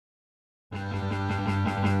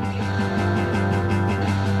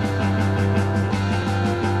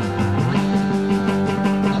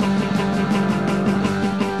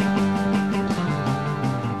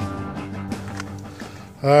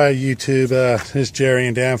Alright YouTube, this is Jerry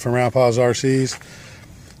and Dan from Grandpa's RCs.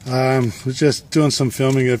 Was just doing some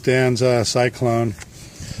filming of Dan's Cyclone.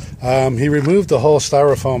 He removed the whole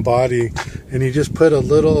styrofoam body and he just put a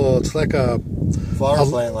little, it's like a flower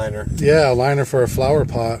plant liner. Yeah, a liner for a flower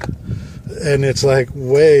pot. And it's like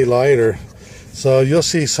way lighter. So you'll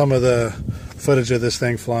see some of the footage of this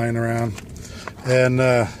thing flying around. And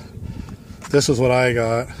this is what I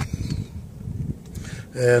got.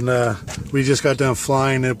 And we just got done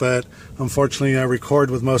flying it, but unfortunately I record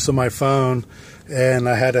with most of my phone and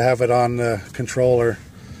I had to have it on the controller.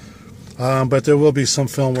 But there will be some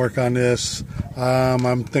film work on this.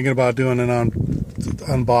 I'm thinking about doing an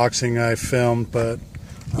unboxing I filmed, but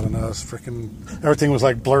I don't know, it's freaking, everything was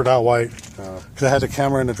like blurred out white because I had the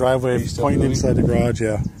camera in the driveway pointing inside the garage.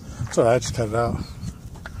 Yeah, so I just cut it out.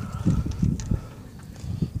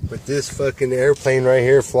 But this fucking airplane right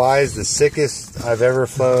here flies the sickest I've ever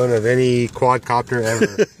flown of any quadcopter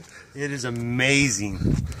ever. It is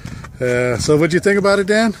amazing. So what'd you think about it,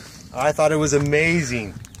 Dan? I thought it was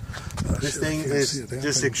amazing. This thing is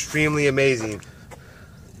just extremely amazing.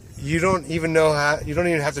 You don't even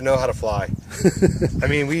have to know how to fly. I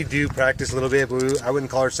mean, we do practice a little bit, but I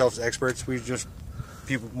wouldn't call ourselves experts. We just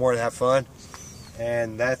people more to have fun.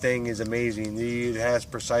 And that thing is amazing. It has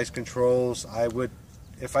precise controls.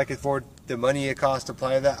 If I could afford the money it costs to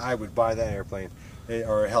fly that, I would buy that airplane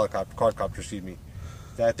or a helicopter, quadcopter, excuse me.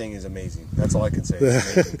 That thing is amazing. That's all I can say.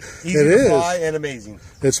 It's easy to fly and amazing.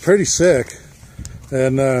 It's pretty sick.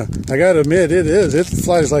 And I gotta admit, it is. It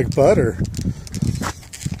flies like butter.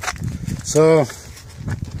 So,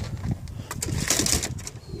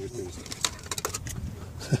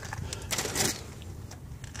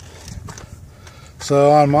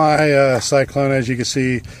 on my Cyclone, as you can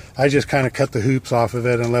see, I just kind of cut the hoops off of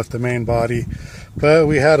it and left the main body. But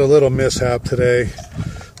we had a little mishap today.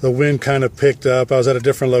 The wind kind of picked up. I was at a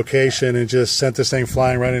different location and just sent this thing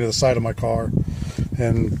flying right into the side of my car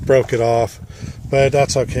and broke it off. But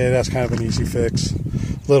that's okay. That's kind of an easy fix.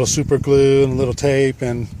 A little super glue and a little tape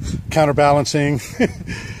and counterbalancing.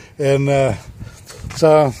 And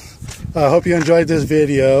so I hope you enjoyed this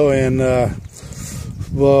video, and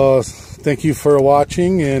well, thank you for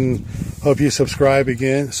watching, and hope you subscribe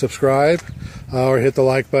or hit the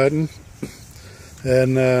like button.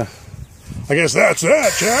 And I guess that's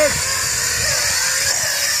it, Jack.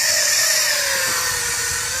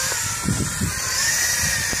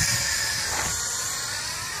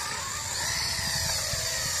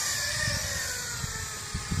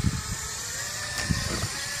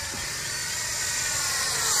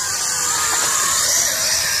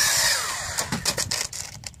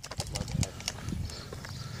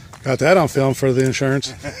 Got that on film for the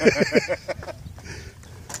insurance.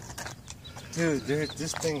 Dude,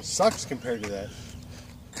 this thing sucks compared to that.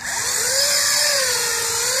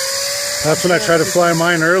 That's when I tried to fly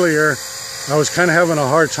mine earlier. I was kind of having a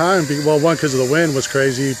hard time. Well, one, because of the wind was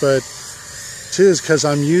crazy, but two is because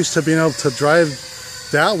I'm used to being able to drive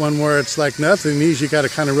that one where it's like nothing. These, you got to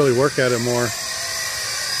kind of really work at it more.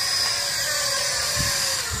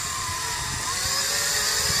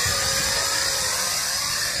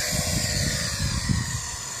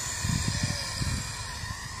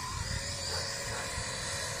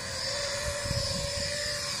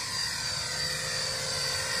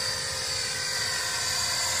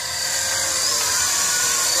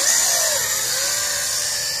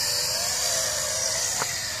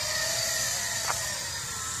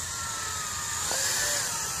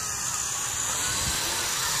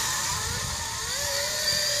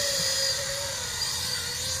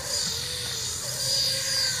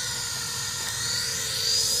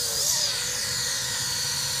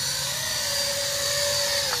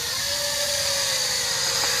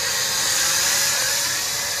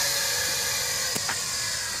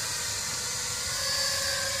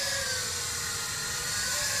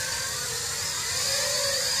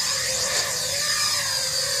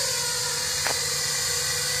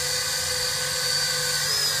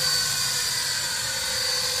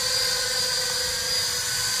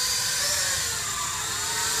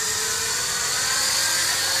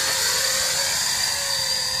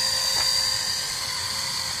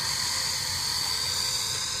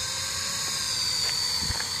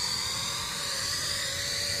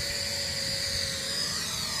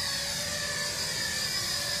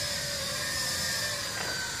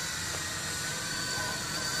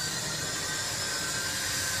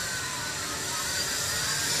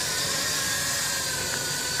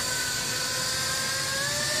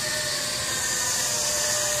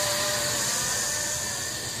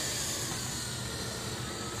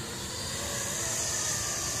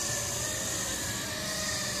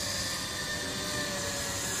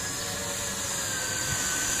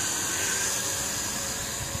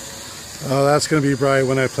 Oh, that's going to be bright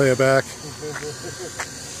when I play it back.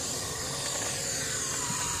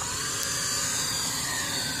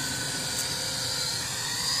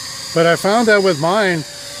 But I found that with mine,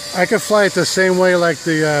 I could fly it the same way like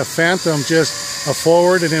the Phantom, just a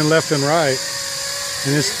forward and then left and right.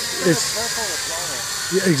 And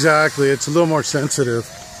yeah, exactly, it's a little more sensitive.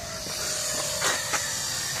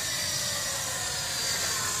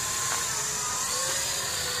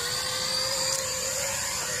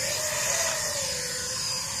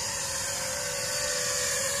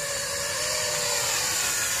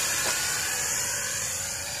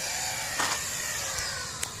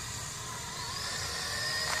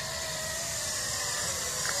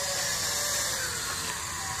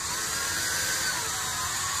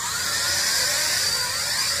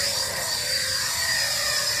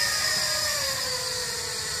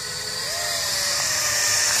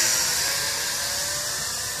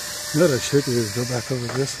 What I should do is go back over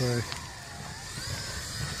this way.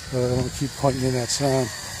 I won't keep pointing in that sun.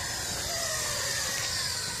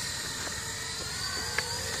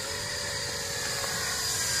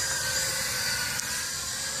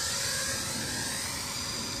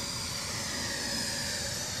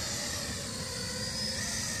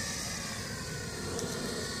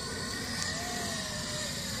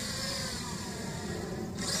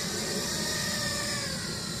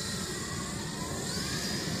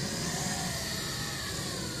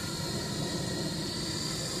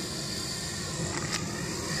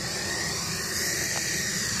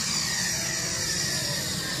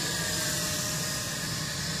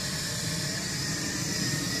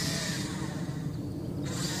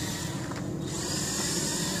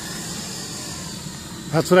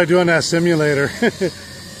 That's what I do on that simulator.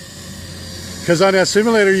 Because on that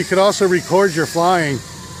simulator you could also record your flying.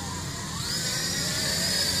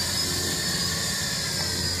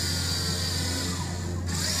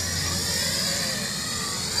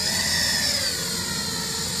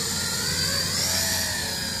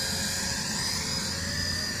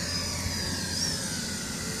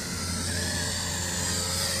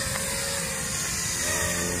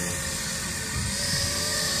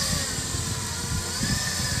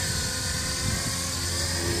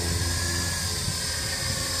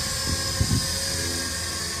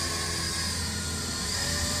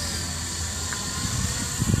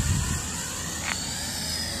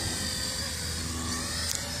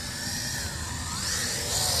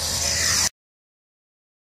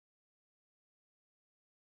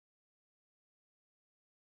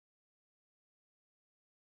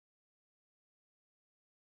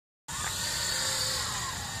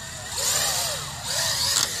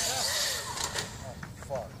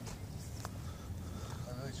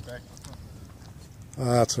 Oh,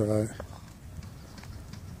 that's all right.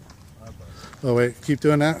 Oh wait, keep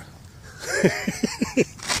doing that.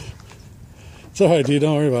 It's all right, dude.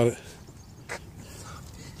 Don't worry about it.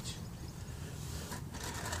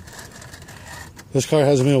 This car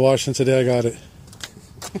hasn't been washed since the day I got it.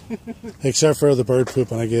 Except for the bird poop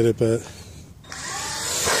when I get it, but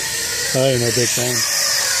that ain't no big thing.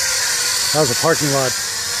 That was a parking lot.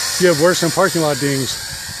 You have worse than parking lot dings.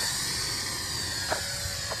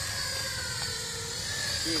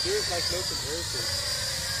 Dude, there's like no comparison.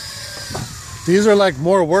 These are like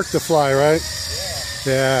more work to fly, right?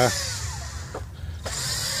 Yeah.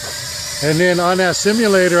 And then on that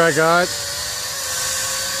simulator I got,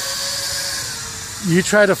 you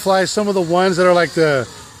try to fly some of the ones that are like the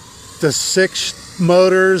 6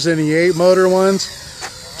 motors and the 8 motor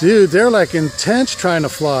ones. Dude, they're like intense trying to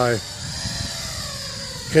fly.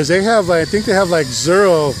 Because they have like, I think they have like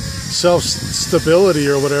 0 self-stability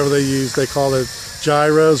or whatever they use. They call it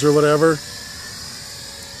gyros or whatever.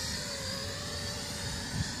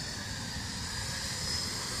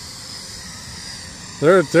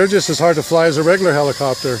 They're just as hard to fly as a regular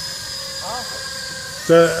helicopter.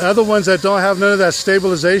 The other ones that don't have none of that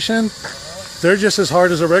stabilization, they're just as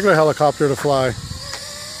hard as a regular helicopter to fly.